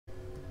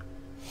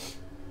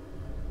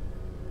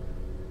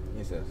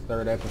It's a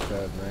third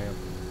episode, man.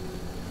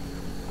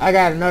 I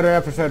got another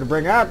episode to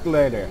bring out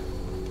later.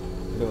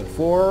 I'm doing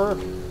 4.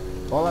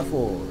 All at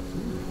 4.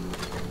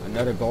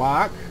 Another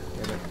Glock.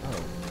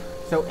 Oh.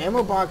 So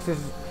ammo boxes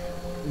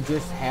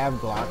just have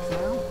Glocks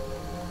now?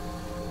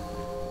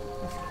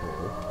 That's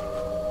cool.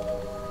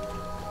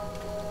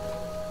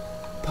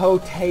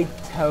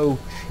 Potato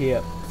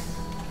chips.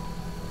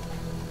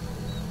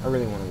 I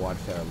really want to watch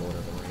Lord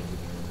of the Rings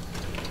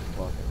again.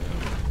 Fuck it, man.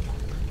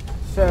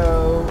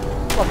 So,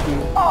 fuck you.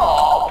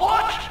 Oh,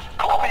 what?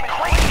 Call me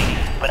crazy,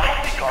 but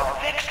I think our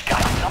Vic's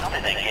got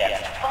something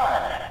against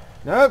fun.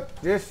 Nope,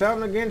 just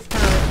something against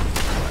time.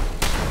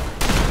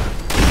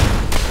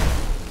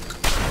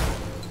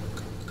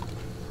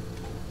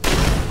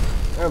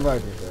 How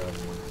about yourself?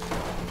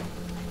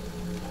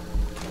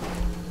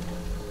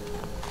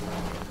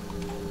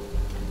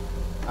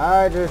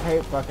 I just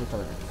hate fucking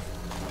turrets.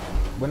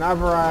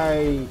 Whenever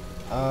I,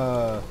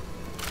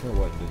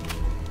 what is it?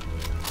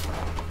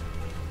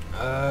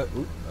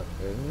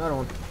 There's another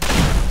one.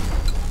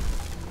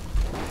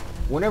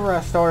 Whenever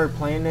I started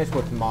playing this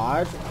with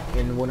mods,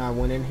 and when I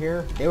went in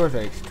here, there was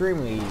an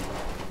extremely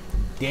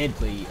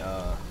deadly,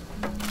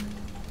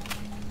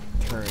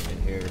 turret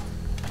in here.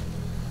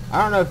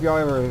 I don't know if y'all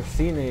ever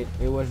seen it.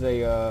 It was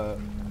a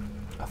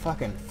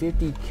fucking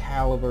 50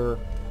 caliber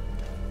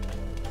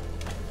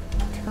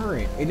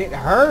turret, and it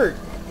hurt.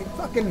 It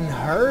fucking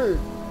hurt.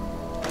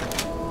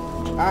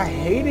 I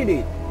hated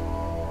it.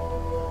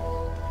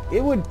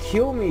 It would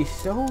kill me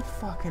so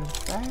fucking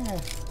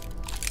fast.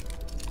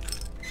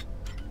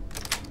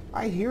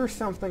 I hear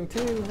something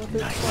too. What the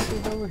fuck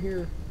is over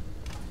here?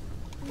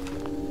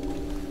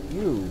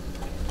 You.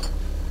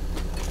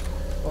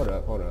 Hold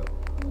up, hold up.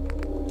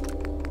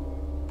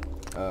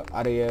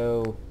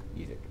 Audio,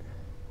 music.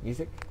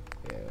 Music?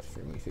 Yeah, let's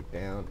turn music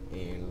down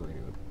and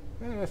radio.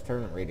 Let's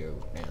turn the radio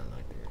down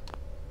right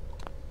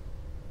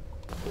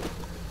there.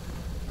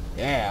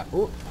 Yeah.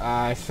 Ooh,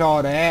 I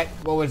saw that.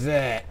 What was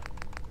that?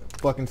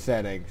 Fucking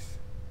settings.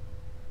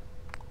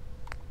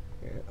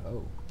 Yeah.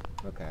 Oh.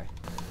 Okay.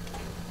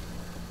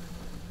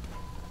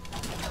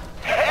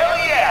 Hell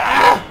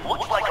yeah!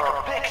 Looks like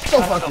our Vic's Go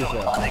got fuck some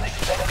yourself.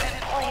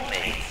 unexpected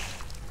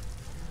playmates.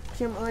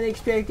 Some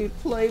unexpected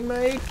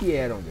playmate?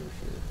 Yeah, I don't give a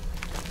shit.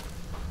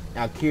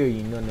 I'll kill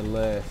you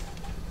nonetheless.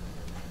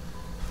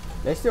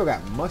 They still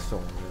got muscle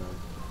on them.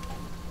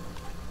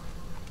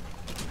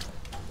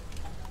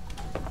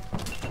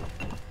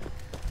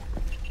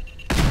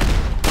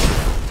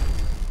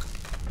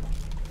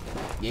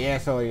 Yeah, I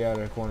saw you out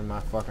of the corner of my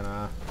fucking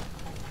eye.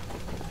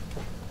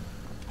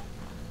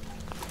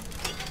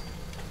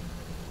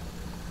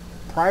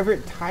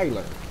 Private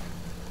Tyler.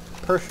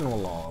 Personal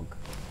log.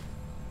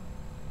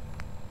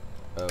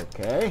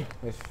 Okay,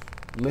 let's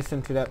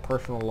listen to that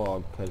personal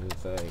log because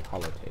it's a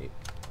holotape.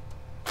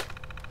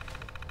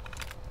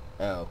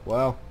 Oh,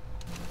 well,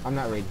 I'm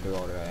not reading through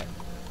all of that.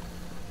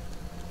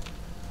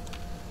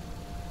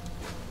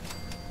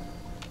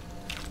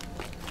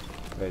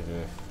 There's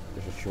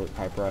a short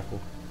pipe rifle.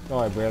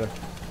 Alright, brother.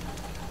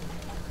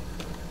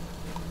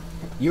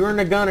 You were in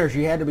the gunners,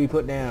 you had to be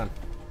put down.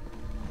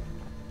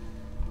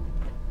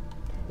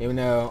 Even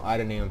though I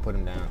didn't even put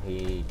him down,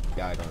 he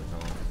died on his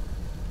own.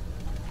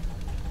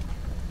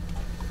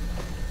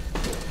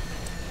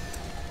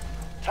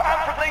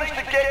 Time for things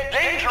to get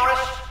dangerous.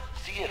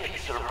 See if he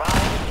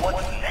survives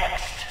what's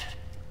next.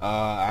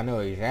 I know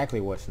exactly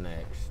what's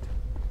next.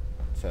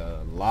 It's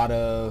a lot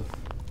of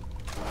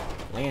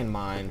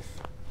landmines.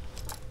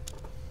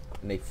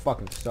 And they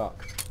fucking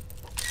suck.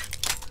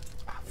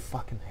 Ah,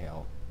 fucking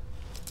hell.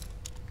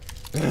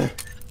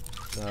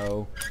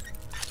 No.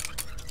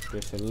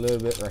 Just a little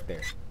bit right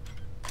there.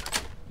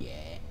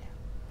 Yeah.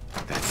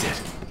 That's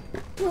it.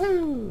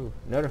 Woohoo!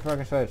 Another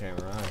fucking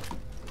sledgehammer, alright.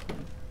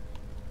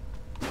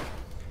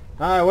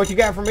 Alright, what you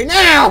got for me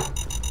now?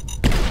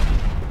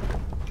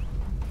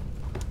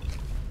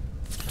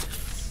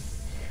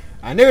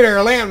 I knew they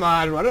were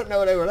landmines, but I didn't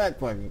know they were that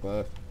fucking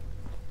close.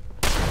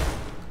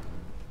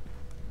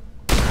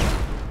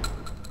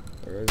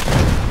 There it is.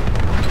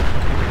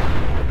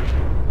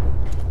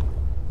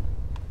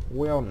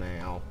 Well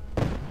now.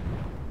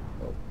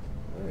 Oh,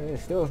 there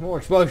still is more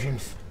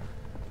explosions.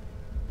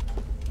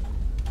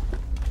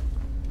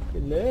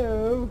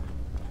 Hello?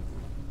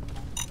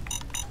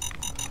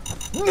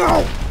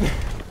 No!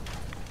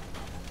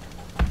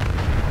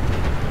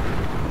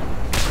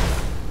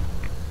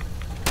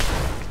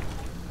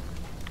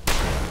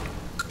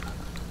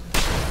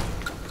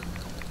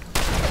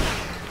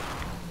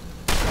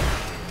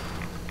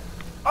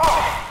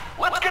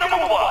 Let's get a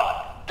move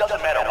on.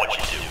 Doesn't matter what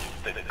you do.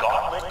 The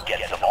Gauntlet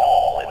gets them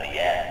all in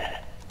the end.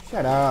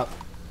 Shut up.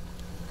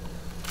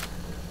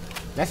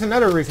 That's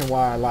another reason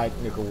why I like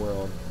Nickel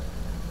World.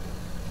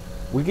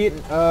 We get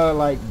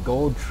like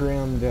gold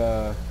trimmed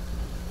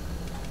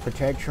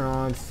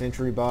Protectrons,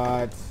 Sentry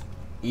Bots,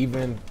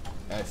 even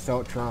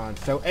Assaultrons.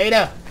 So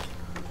Ada,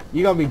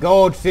 you're gonna be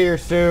gold seer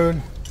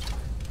soon.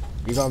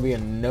 You're gonna be a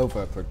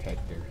Nova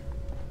Protector.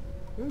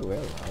 Ooh,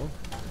 hello.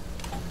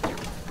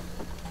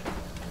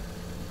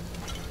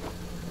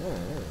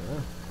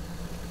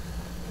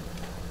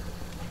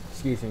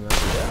 excuse me, man.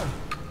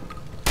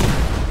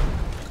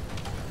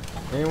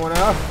 Anyone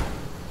else?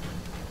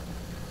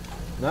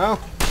 No?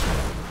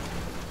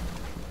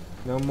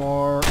 No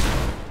more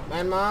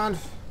landmines?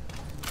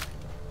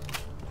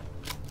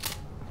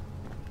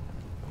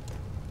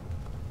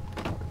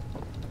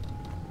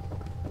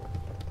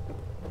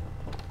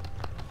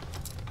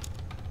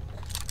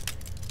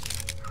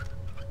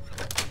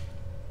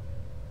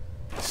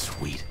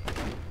 Sweet.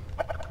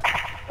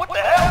 What the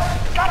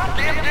hell?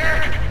 Goddamn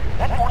Derek!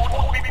 That door's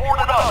supposed to be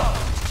boarded up.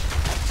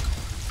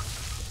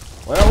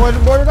 Well, it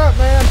wasn't boarded up,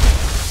 man.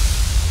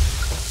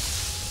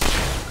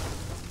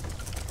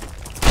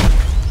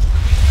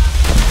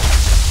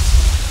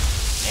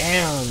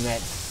 Damn, that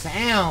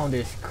sound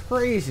is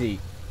crazy.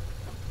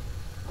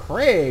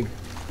 Crag.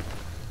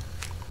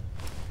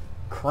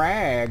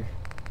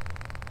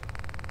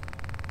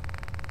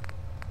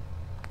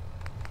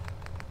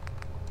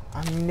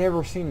 I've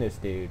never seen this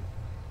dude.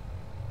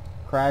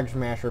 Crag's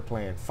master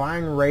plan.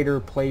 Find raider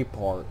play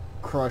part.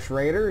 Crush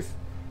raiders.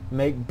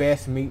 Make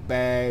best meat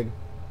bag.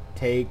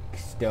 Take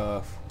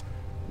stuff.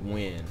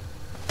 Win.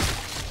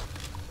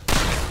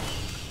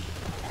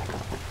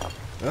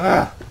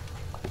 Ugh.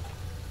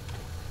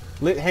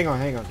 Hang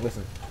on,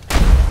 listen.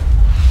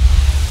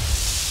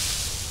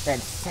 That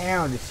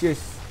sound is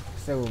just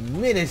so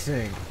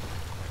menacing.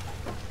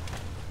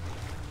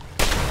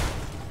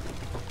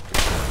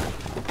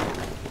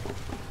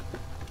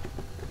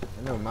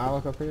 No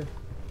Moloch up here?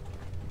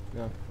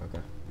 No? Okay.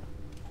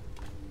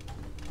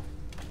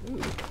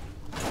 Ooh.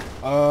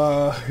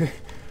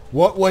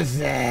 What was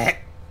that?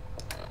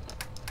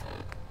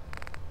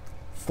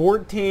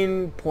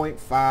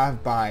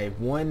 14.5 by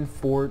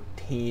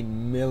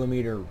 114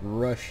 millimeter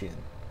Russian.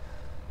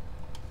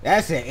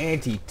 That's an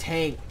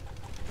anti-tank.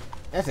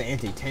 That's an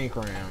anti-tank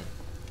round.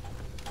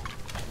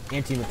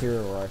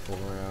 Anti-material rifle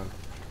round.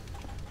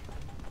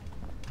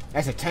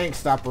 That's a tank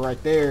stopper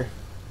right there.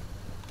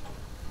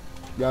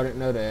 Y'all didn't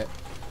know that.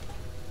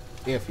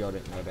 If y'all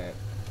didn't know that.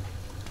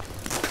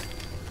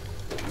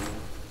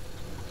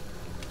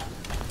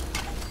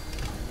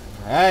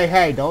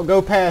 Hey, don't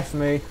go past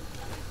me.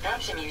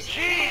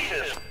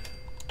 Jesus!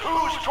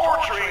 Who's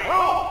torturing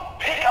who?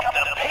 Pick up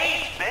the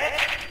pace,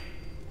 Vic!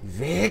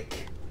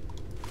 Vic?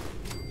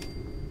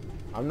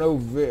 I'm no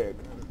Vic.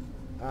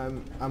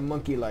 I'm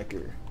Monkey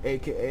Liker,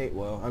 aka,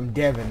 well, I'm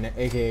Devin,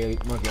 aka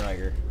Monkey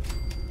Liker.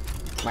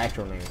 My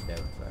actual name is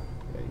Devin, so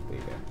yeah, you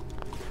believe that.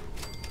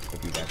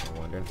 If you guys are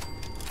wondering.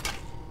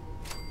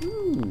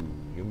 Ooh,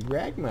 you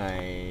brag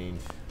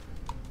mines.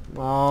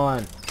 Come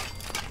on.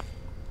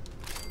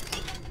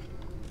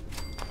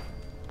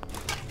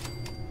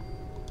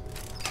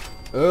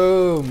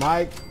 Oh,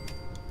 Mike.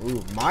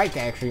 Ooh, Mike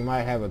actually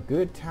might have a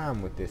good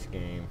time with this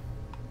game.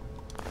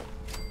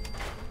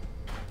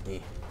 Yeah.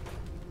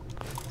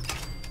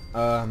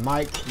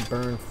 Mike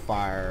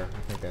Burnfire. I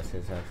think that's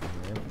his actual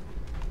name.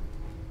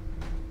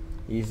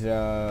 He's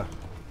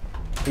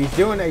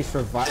doing a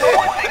survival.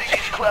 Someone thinks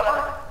he's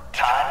clever?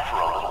 Time for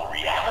a little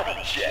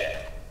reality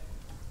check.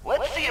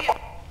 Let's see if...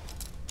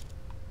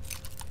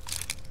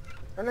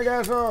 Turn the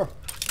gas off.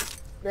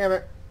 Damn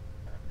it.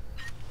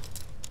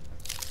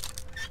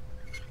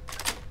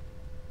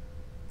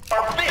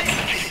 Our Vic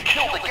can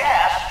kill the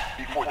gas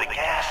before the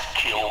gas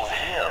kills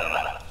him.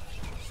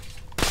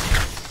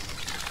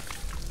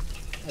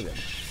 That's a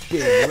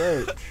big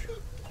roach.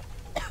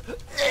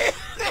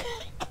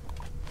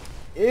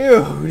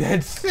 Ew,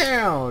 that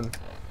sound.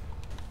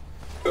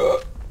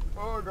 Oh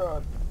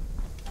god.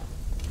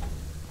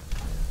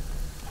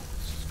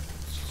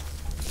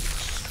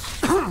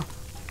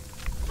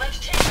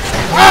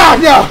 Ah,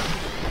 no!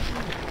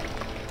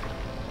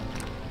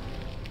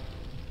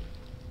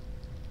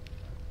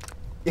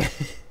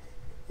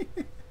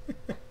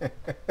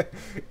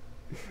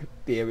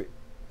 Damn it.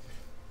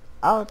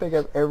 I don't think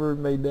I've ever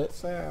made that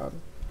sound.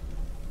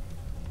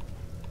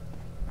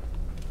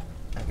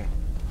 Okay.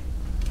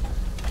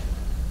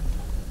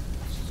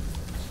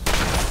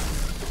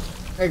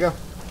 There you go.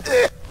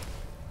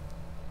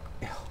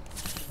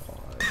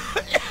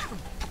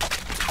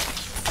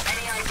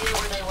 Any idea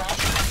where they went?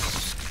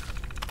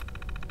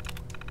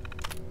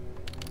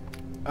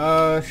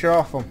 Shut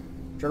off them.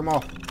 Shut them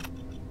off.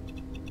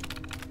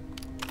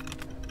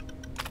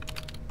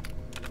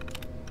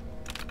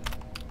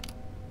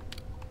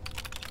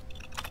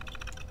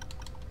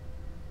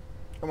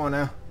 Come on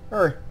now.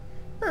 Hurry.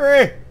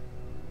 Hurry!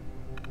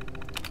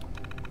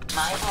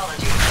 My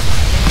apologies.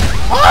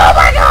 Oh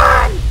my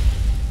god!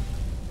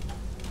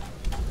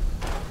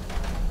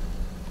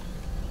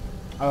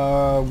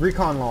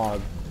 Recon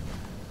log.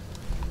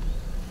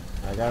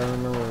 I gotta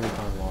remember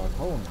recon log.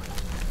 Oh my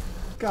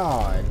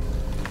god.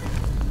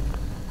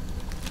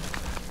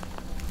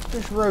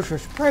 This roach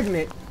was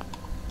pregnant.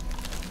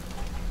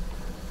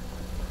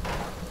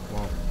 Come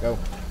on, go.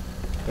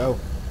 Go.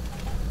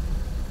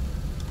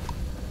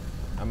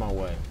 I'm on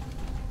my way.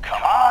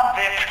 Come on,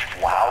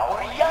 Vic, while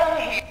we're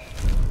young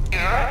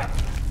here.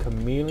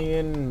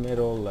 Chameleon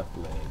middle left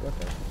leg.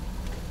 Okay.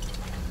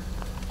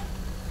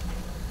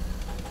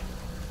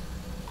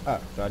 Oh,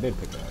 so I did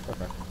pick that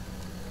up. Okay.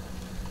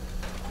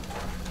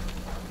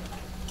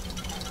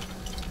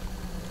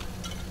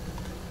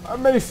 I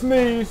may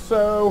sneeze,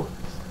 so...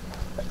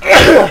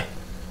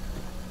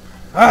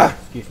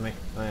 excuse me.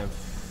 I am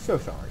so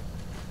sorry.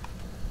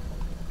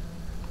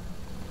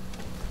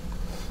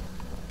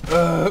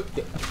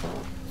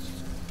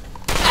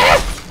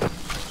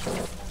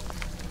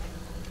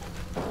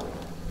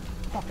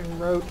 Fucking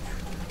roach.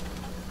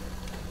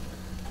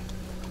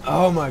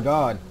 Oh my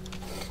god.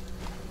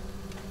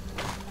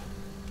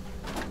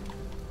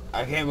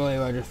 I can't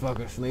believe I just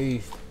fucking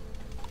sneezed.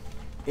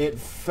 It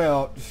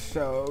felt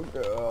so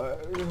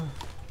good.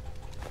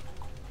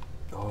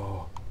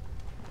 Oh.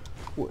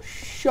 Ooh, a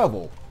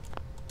shovel.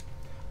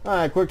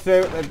 Alright, quick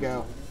save. Let's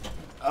go.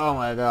 Oh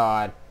my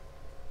god.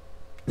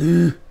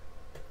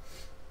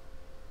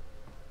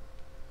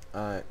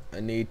 Alright, I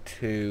need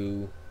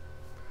to...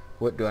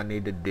 What do I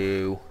need to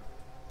do?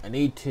 I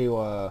need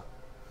to,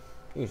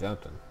 do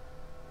something.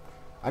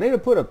 I need to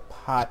put a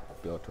pot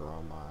filter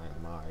on my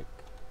mic.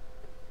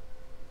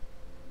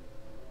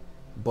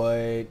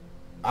 But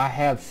I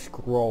have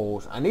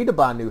scrolls. I need to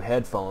buy new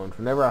headphones.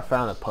 Whenever I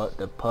found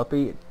the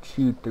puppy, it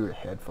chewed through the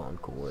headphone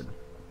cord.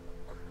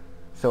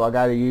 So I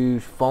gotta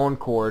use phone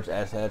cords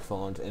as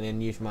headphones and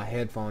then use my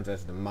headphones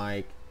as the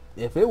mic.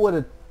 If it would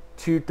have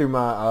chewed through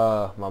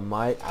my my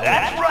mic,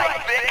 That's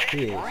right,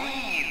 Vic.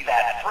 Breathe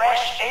that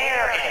fresh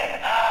air in.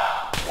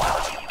 While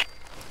you...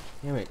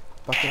 Damn it.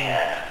 Fucking...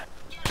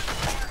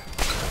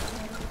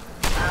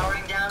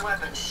 Powering down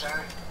weapons,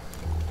 sir.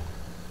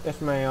 Yes,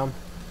 ma'am.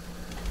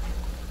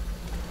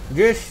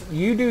 Just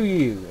you do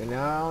you, and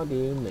I'll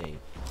do me.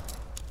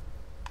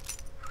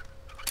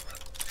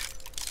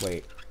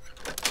 Wait.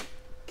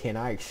 Can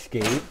I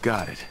escape?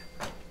 Got it.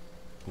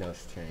 No,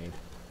 it's chained.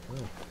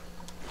 Oh.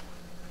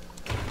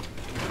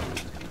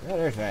 Yeah,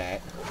 there's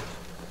that.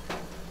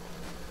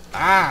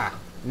 Ah!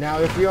 Now,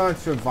 if you're on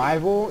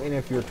survival, and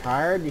if you're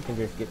tired, you can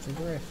just get some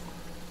rest.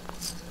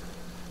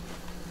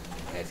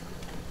 That's cool.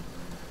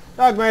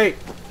 Dogmate!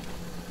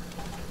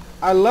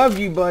 I love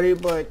you, buddy,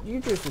 but you're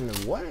just in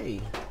the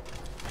way.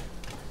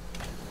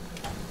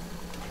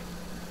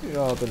 You're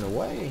all up in the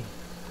way.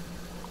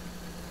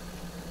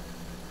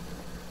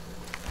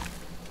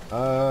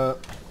 I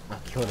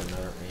killed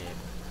another ant.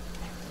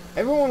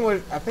 Everyone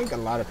was, I think a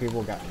lot of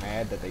people got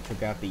mad that they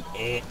took out the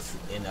ants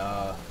in,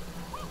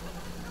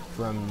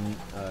 from,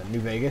 New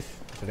Vegas.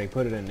 So they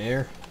put it in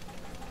there.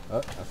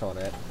 Oh, I saw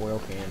that. Oil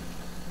can.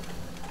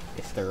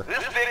 It's there.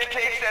 This Vic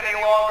takes any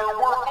longer,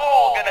 we're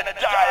all gonna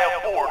die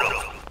of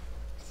boredom.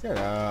 Shut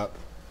up.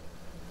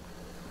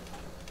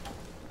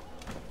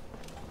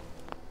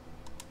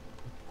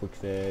 Quick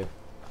save.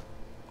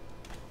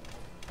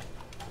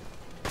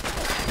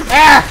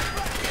 Ah!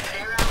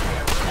 They're out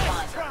there. We'll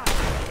find them.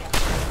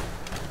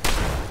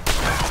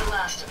 That's the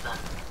last of them.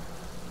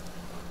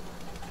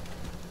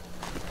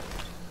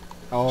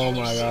 Oh Can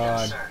you my see them,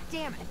 god. sir?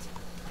 Damn it.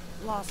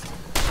 Lost him.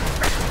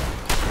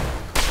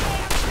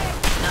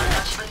 Not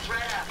much of a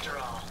threat after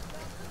all.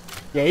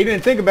 Yeah, you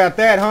didn't think about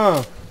that,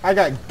 huh? I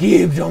got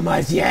Gibbs on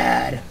my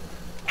side.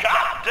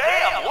 God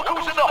damn, look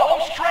who's in the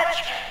home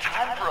stretch.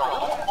 Time for a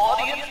little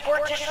audience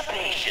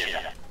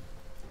participation.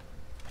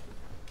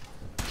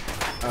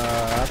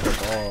 I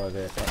took all of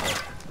this.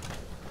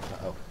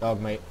 Uh-oh. Uh-oh.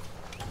 Dogmate.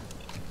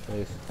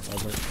 Please.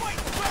 Dogmate.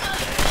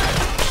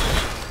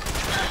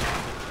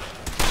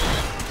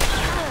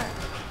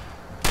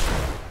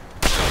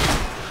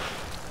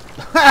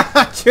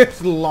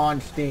 Just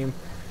launched him.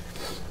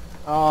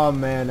 Oh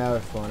man, that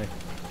was funny.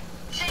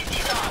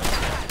 Safety's on.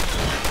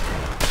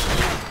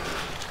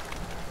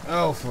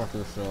 Oh, fuck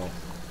yourself.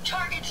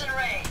 Targets in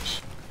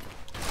range.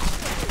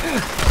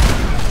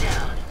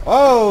 Down.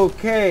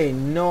 Okay,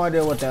 no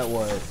idea what that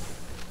was.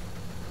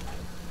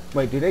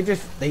 Wait, do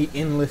they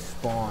endless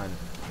spawn?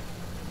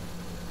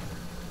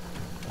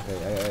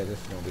 Okay, this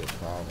is gonna be a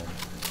problem.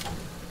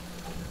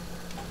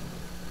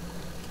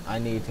 I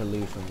need to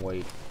lose some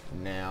weight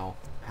now.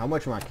 How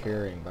much am I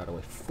carrying, by the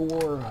way?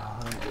 400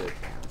 pounds.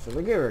 So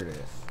we get rid of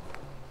this.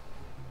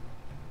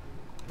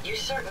 You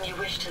certainly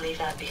wish to leave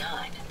that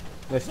behind.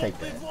 Let's take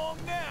that.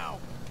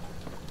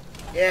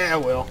 Yeah, I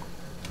will.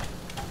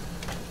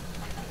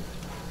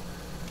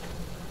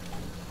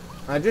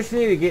 I just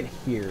need to get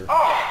here.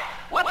 Oh,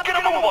 let's get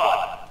a move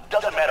on.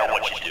 Doesn't matter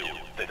what you do.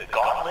 The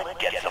Gauntlet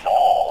gets them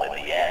all in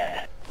the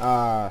end.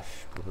 Ah,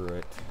 screw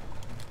it.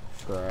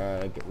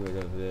 Get rid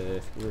of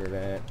this. Get rid of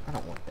that. I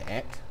don't want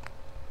that.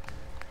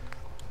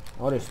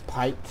 All this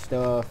pipe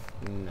stuff.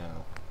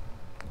 No.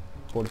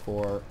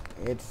 44.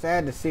 It's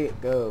sad to see it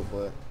go,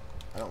 but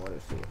I don't want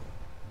to see it.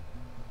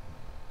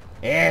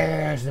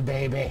 There's the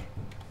baby.